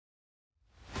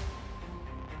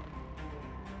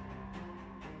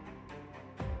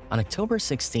On October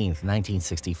 16,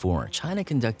 1964, China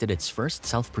conducted its first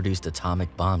self-produced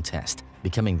atomic bomb test,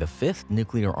 becoming the fifth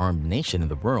nuclear-armed nation in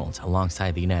the world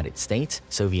alongside the United States,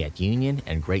 Soviet Union,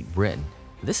 and Great Britain.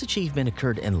 This achievement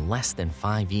occurred in less than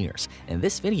 5 years, and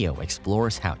this video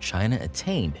explores how China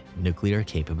attained nuclear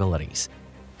capabilities.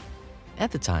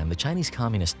 At the time, the Chinese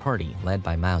Communist Party, led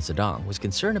by Mao Zedong, was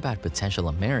concerned about potential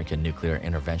American nuclear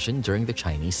intervention during the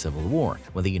Chinese Civil War,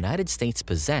 when the United States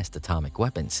possessed atomic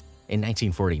weapons. In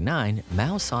 1949,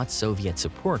 Mao sought Soviet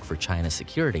support for China's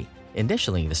security.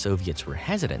 Initially, the Soviets were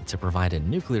hesitant to provide a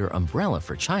nuclear umbrella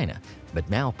for China, but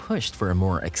Mao pushed for a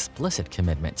more explicit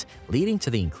commitment, leading to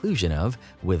the inclusion of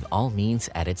 "with all means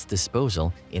at its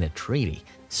disposal" in a treaty,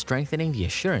 strengthening the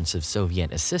assurance of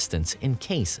Soviet assistance in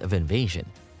case of invasion.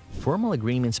 Formal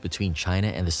agreements between China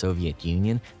and the Soviet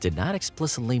Union did not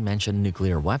explicitly mention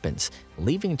nuclear weapons,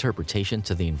 leaving interpretation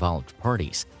to the involved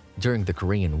parties. During the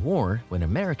Korean War, when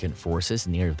American forces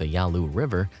near the Yalu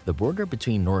River, the border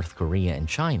between North Korea and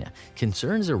China,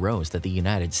 concerns arose that the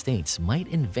United States might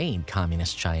invade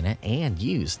Communist China and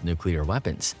use nuclear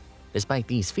weapons. Despite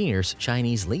these fears,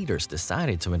 Chinese leaders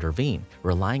decided to intervene,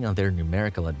 relying on their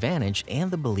numerical advantage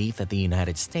and the belief that the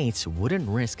United States wouldn't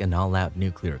risk an all-out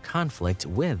nuclear conflict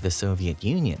with the Soviet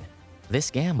Union.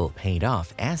 This gamble paid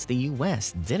off as the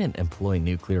US didn't employ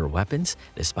nuclear weapons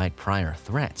despite prior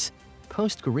threats.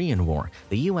 Post-Korean War,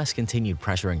 the US continued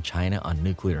pressuring China on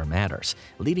nuclear matters,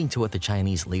 leading to what the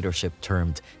Chinese leadership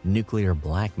termed nuclear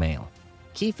blackmail.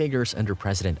 Key figures under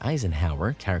President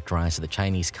Eisenhower characterized the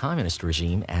Chinese Communist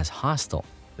regime as hostile.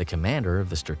 The commander of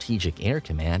the Strategic Air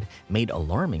Command made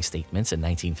alarming statements in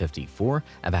 1954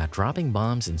 about dropping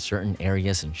bombs in certain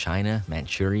areas in China,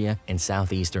 Manchuria, and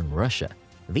southeastern Russia.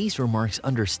 These remarks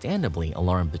understandably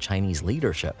alarmed the Chinese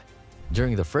leadership.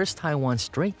 During the first Taiwan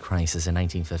Strait crisis in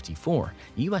 1954,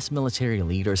 U.S. military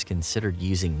leaders considered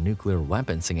using nuclear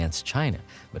weapons against China,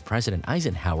 but President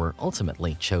Eisenhower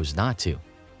ultimately chose not to.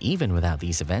 Even without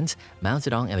these events, Mao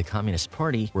Zedong and the Communist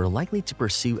Party were likely to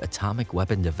pursue atomic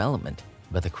weapon development,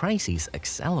 but the crises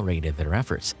accelerated their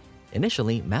efforts.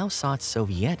 Initially, Mao sought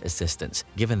Soviet assistance,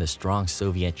 given the strong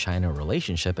Soviet-China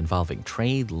relationship involving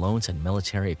trade, loans, and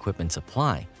military equipment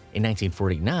supply. In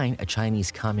 1949, a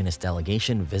Chinese communist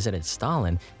delegation visited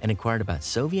Stalin and inquired about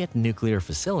Soviet nuclear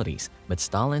facilities, but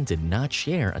Stalin did not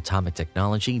share atomic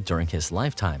technology during his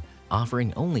lifetime,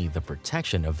 offering only the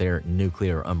protection of their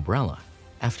nuclear umbrella.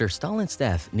 After Stalin's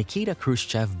death, Nikita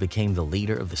Khrushchev became the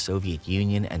leader of the Soviet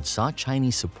Union and sought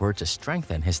Chinese support to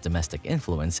strengthen his domestic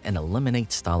influence and eliminate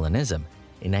Stalinism.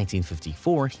 In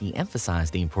 1954, he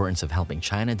emphasized the importance of helping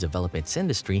China develop its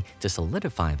industry to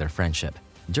solidify their friendship.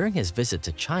 During his visit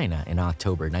to China in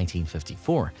October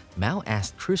 1954, Mao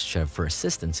asked Khrushchev for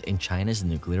assistance in China's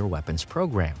nuclear weapons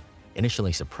program.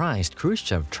 Initially surprised,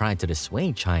 Khrushchev tried to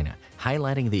dissuade China,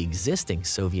 highlighting the existing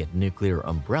Soviet nuclear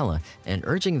umbrella and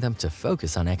urging them to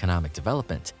focus on economic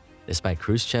development. Despite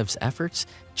Khrushchev's efforts,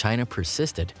 China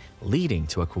persisted, leading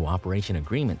to a cooperation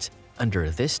agreement. Under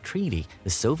this treaty, the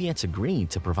Soviets agreed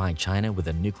to provide China with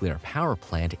a nuclear power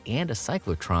plant and a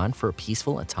cyclotron for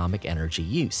peaceful atomic energy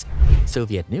use.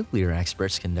 Soviet nuclear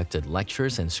experts conducted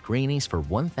lectures and screenings for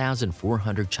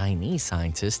 1,400 Chinese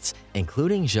scientists,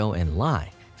 including Zhou Enlai,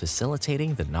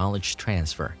 facilitating the knowledge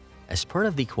transfer. As part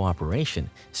of the cooperation,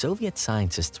 Soviet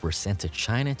scientists were sent to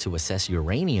China to assess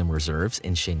uranium reserves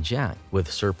in Xinjiang,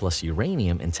 with surplus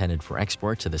uranium intended for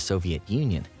export to the Soviet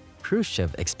Union.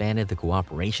 Khrushchev expanded the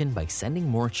cooperation by sending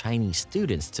more Chinese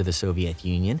students to the Soviet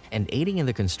Union and aiding in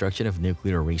the construction of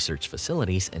nuclear research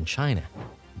facilities in China.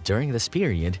 During this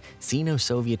period,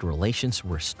 Sino-Soviet relations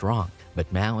were strong,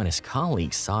 but Mao and his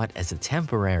colleagues saw it as a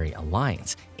temporary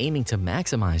alliance, aiming to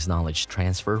maximize knowledge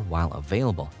transfer while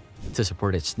available. To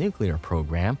support its nuclear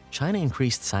program, China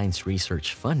increased science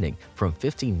research funding from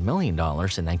 $15 million in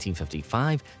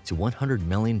 1955 to $100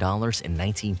 million in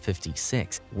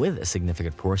 1956, with a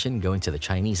significant portion going to the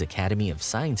Chinese Academy of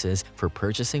Sciences for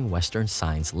purchasing Western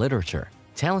science literature.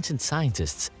 Talented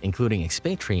scientists, including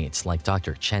expatriates like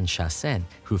Dr. Chen Shasen,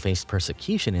 who faced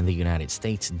persecution in the United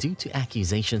States due to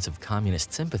accusations of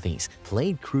communist sympathies,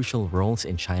 played crucial roles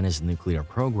in China's nuclear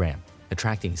program,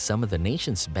 attracting some of the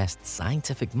nation's best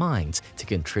scientific minds to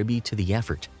contribute to the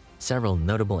effort. Several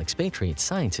notable expatriate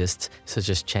scientists, such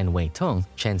as Chen Weitong,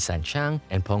 Chen Sanchang,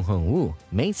 and Peng Hongwu,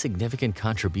 made significant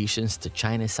contributions to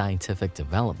China's scientific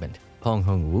development. Peng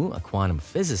Hongwu, a quantum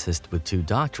physicist with 2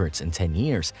 doctorates in 10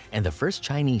 years and the first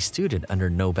Chinese student under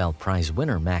Nobel Prize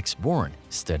winner Max Born,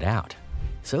 stood out.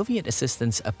 Soviet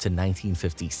assistance up to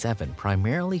 1957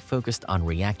 primarily focused on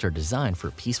reactor design for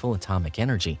peaceful atomic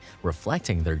energy,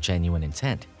 reflecting their genuine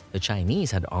intent. The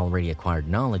Chinese had already acquired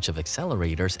knowledge of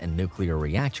accelerators and nuclear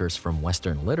reactors from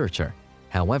Western literature.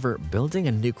 However, building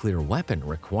a nuclear weapon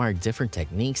required different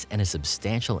techniques and a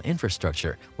substantial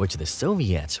infrastructure, which the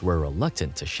Soviets were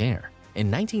reluctant to share. In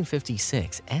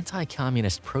 1956,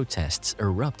 anti-communist protests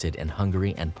erupted in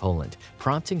Hungary and Poland,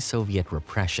 prompting Soviet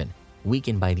repression.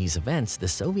 Weakened by these events, the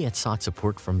Soviets sought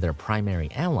support from their primary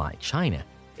ally, China.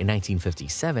 In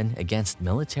 1957, against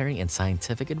military and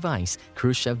scientific advice,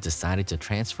 Khrushchev decided to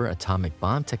transfer atomic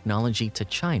bomb technology to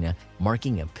China,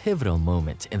 marking a pivotal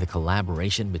moment in the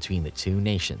collaboration between the two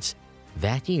nations.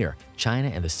 That year, China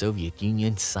and the Soviet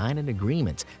Union signed an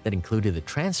agreement that included the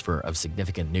transfer of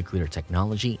significant nuclear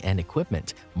technology and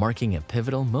equipment, marking a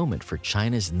pivotal moment for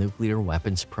China's nuclear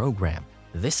weapons program.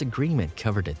 This agreement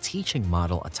covered a teaching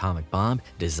model atomic bomb,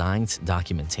 designs,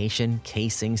 documentation,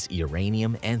 casings,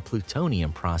 uranium and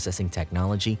plutonium processing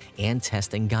technology, and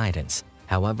testing guidance.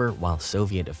 However, while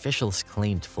Soviet officials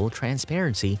claimed full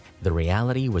transparency, the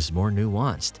reality was more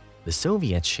nuanced. The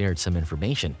Soviets shared some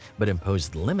information, but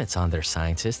imposed limits on their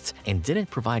scientists and didn't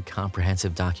provide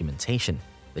comprehensive documentation.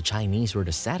 The Chinese were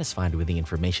dissatisfied with the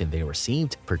information they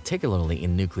received, particularly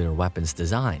in nuclear weapons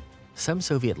design. Some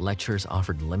Soviet lectures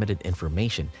offered limited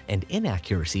information, and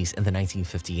inaccuracies in the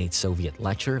 1958 Soviet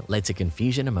lecture led to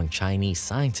confusion among Chinese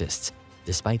scientists.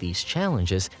 Despite these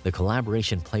challenges, the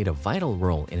collaboration played a vital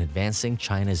role in advancing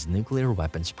China's nuclear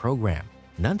weapons program.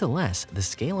 Nonetheless, the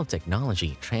scale of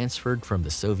technology transferred from the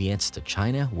Soviets to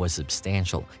China was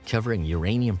substantial, covering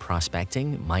uranium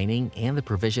prospecting, mining, and the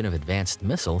provision of advanced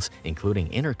missiles,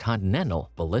 including intercontinental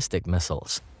ballistic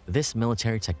missiles. This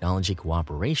military technology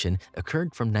cooperation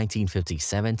occurred from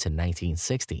 1957 to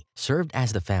 1960, served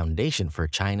as the foundation for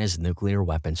China's nuclear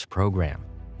weapons program.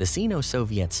 The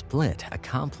Sino-Soviet split, a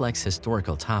complex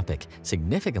historical topic,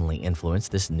 significantly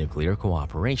influenced this nuclear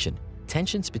cooperation.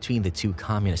 Tensions between the two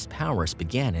communist powers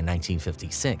began in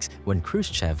 1956 when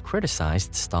Khrushchev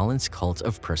criticized Stalin's cult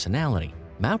of personality.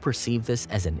 Mao perceived this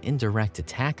as an indirect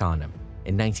attack on him.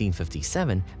 In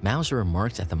 1957, Mao's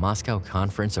remarks at the Moscow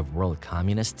Conference of World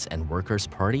Communists and Workers'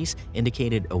 Parties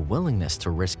indicated a willingness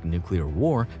to risk nuclear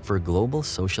war for a global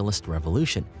socialist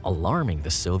revolution, alarming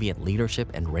the Soviet leadership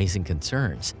and raising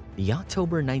concerns. The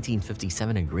October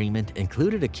 1957 agreement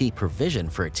included a key provision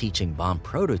for a teaching bomb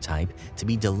prototype to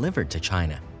be delivered to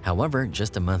China. However,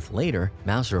 just a month later,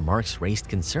 Mao's remarks raised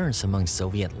concerns among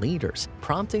Soviet leaders,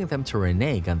 prompting them to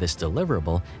renege on this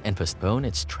deliverable and postpone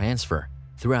its transfer.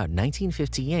 Throughout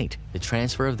 1958, the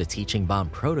transfer of the teaching bomb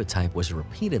prototype was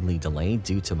repeatedly delayed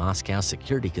due to Moscow's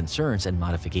security concerns and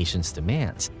modifications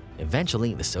demands.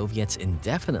 Eventually, the Soviets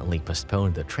indefinitely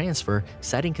postponed the transfer,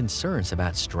 citing concerns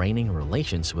about straining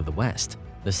relations with the West.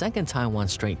 The Second Taiwan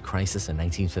Strait crisis in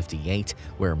 1958,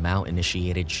 where Mao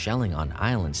initiated shelling on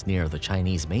islands near the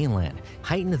Chinese mainland,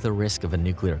 heightened the risk of a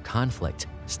nuclear conflict.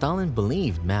 Stalin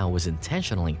believed Mao was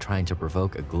intentionally trying to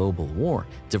provoke a global war,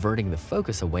 diverting the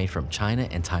focus away from China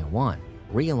and Taiwan.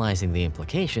 Realizing the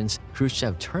implications,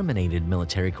 Khrushchev terminated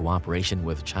military cooperation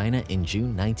with China in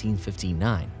June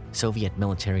 1959. Soviet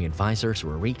military advisors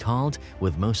were recalled,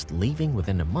 with most leaving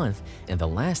within a month, and the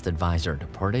last advisor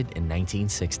departed in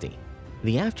 1960.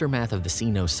 The aftermath of the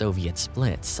Sino-Soviet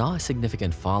split saw a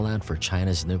significant fallout for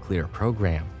China's nuclear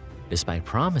program. Despite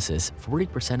promises,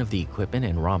 40% of the equipment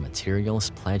and raw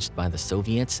materials pledged by the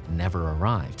Soviets never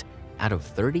arrived. Out of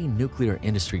 30 nuclear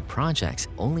industry projects,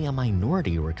 only a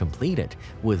minority were completed,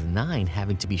 with 9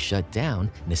 having to be shut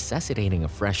down, necessitating a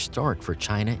fresh start for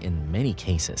China in many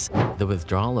cases. The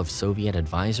withdrawal of Soviet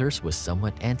advisors was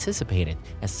somewhat anticipated,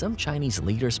 as some Chinese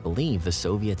leaders believe the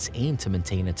Soviets aimed to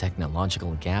maintain a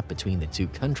technological gap between the two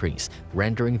countries,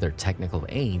 rendering their technical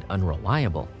aid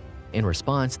unreliable. In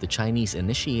response, the Chinese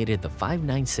initiated the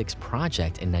 596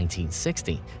 project in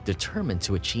 1960, determined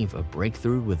to achieve a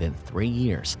breakthrough within 3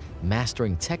 years,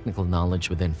 mastering technical knowledge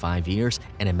within 5 years,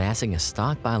 and amassing a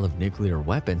stockpile of nuclear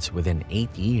weapons within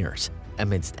 8 years.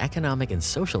 Amidst economic and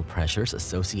social pressures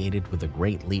associated with the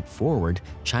Great Leap Forward,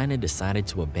 China decided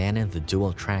to abandon the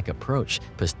dual-track approach,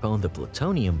 postpone the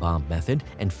plutonium bomb method,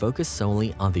 and focus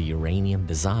solely on the uranium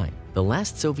design. The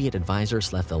last Soviet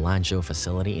advisors left the Lanzhou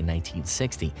facility in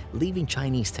 1960, leaving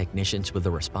Chinese technicians with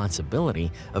the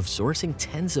responsibility of sourcing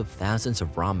tens of thousands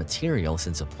of raw materials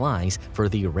and supplies for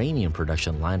the uranium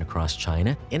production line across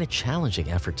China in a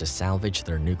challenging effort to salvage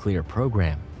their nuclear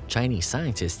program. Chinese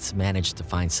scientists managed to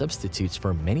find substitutes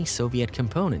for many Soviet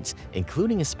components,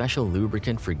 including a special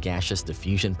lubricant for gaseous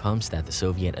diffusion pumps that the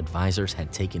Soviet advisors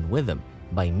had taken with them.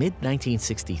 By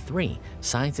mid-1963,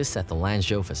 scientists at the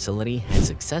Lanzhou facility had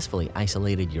successfully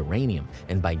isolated uranium,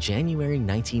 and by January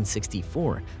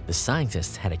 1964, the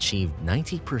scientists had achieved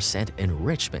 90%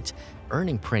 enrichment,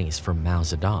 earning praise from Mao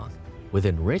Zedong. With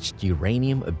enriched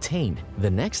uranium obtained, the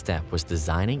next step was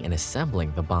designing and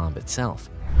assembling the bomb itself.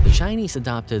 The Chinese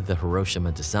adopted the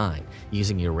Hiroshima design,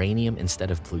 using uranium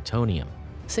instead of plutonium.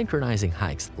 Synchronizing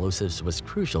high explosives was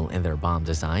crucial in their bomb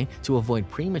design to avoid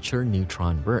premature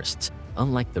neutron bursts.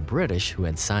 Unlike the British, who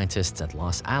had scientists at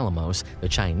Los Alamos, the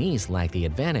Chinese lacked the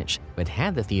advantage, but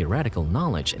had the theoretical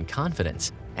knowledge and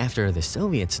confidence. After the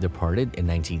Soviets departed in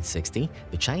 1960,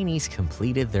 the Chinese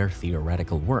completed their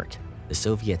theoretical work. The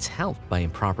Soviets helped by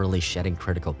improperly shedding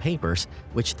critical papers,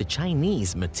 which the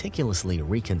Chinese meticulously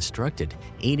reconstructed,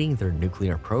 aiding their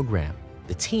nuclear program.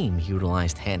 The team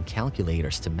utilized hand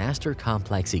calculators to master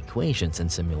complex equations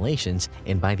and simulations,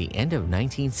 and by the end of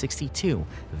 1962,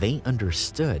 they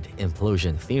understood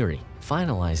implosion theory,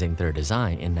 finalizing their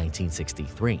design in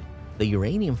 1963. The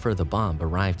uranium for the bomb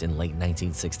arrived in late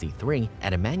 1963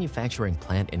 at a manufacturing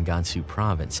plant in Gansu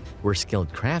province, where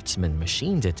skilled craftsmen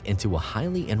machined it into a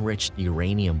highly enriched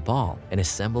uranium ball and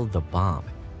assembled the bomb.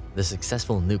 The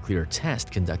successful nuclear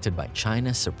test conducted by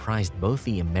China surprised both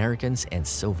the Americans and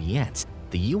Soviets.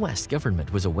 The US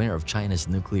government was aware of China's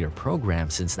nuclear program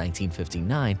since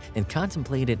 1959 and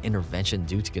contemplated intervention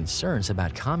due to concerns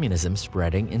about communism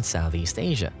spreading in Southeast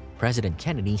Asia. President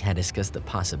Kennedy had discussed the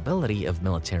possibility of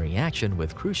military action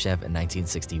with Khrushchev in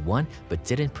 1961 but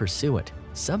didn't pursue it.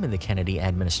 Some in the Kennedy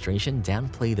administration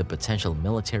downplayed the potential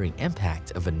military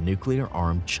impact of a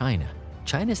nuclear-armed China.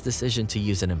 China's decision to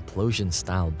use an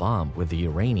implosion-style bomb with the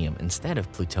uranium instead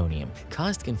of plutonium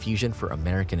caused confusion for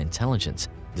American intelligence.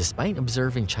 Despite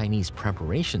observing Chinese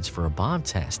preparations for a bomb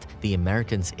test, the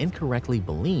Americans incorrectly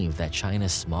believed that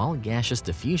China's small gaseous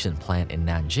diffusion plant in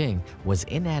Nanjing was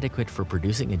inadequate for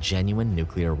producing a genuine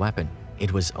nuclear weapon.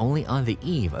 It was only on the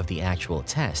eve of the actual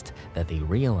test that they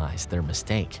realized their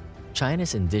mistake.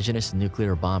 China's indigenous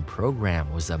nuclear bomb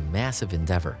program was a massive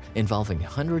endeavor involving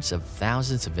hundreds of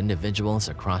thousands of individuals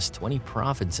across 20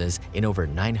 provinces in over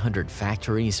 900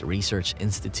 factories, research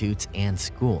institutes, and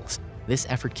schools. This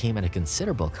effort came at a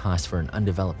considerable cost for an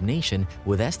undeveloped nation,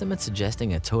 with estimates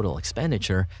suggesting a total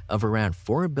expenditure of around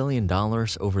 $4 billion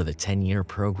over the 10-year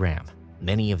program.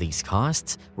 Many of these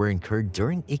costs were incurred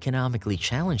during economically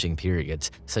challenging periods,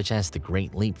 such as the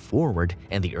Great Leap Forward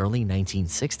and the early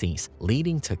 1960s,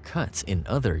 leading to cuts in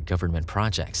other government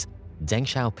projects. Deng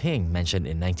Xiaoping mentioned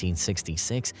in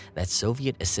 1966 that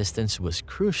Soviet assistance was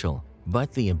crucial,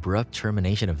 but the abrupt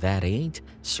termination of that aid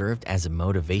served as a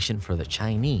motivation for the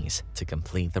Chinese to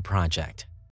complete the project.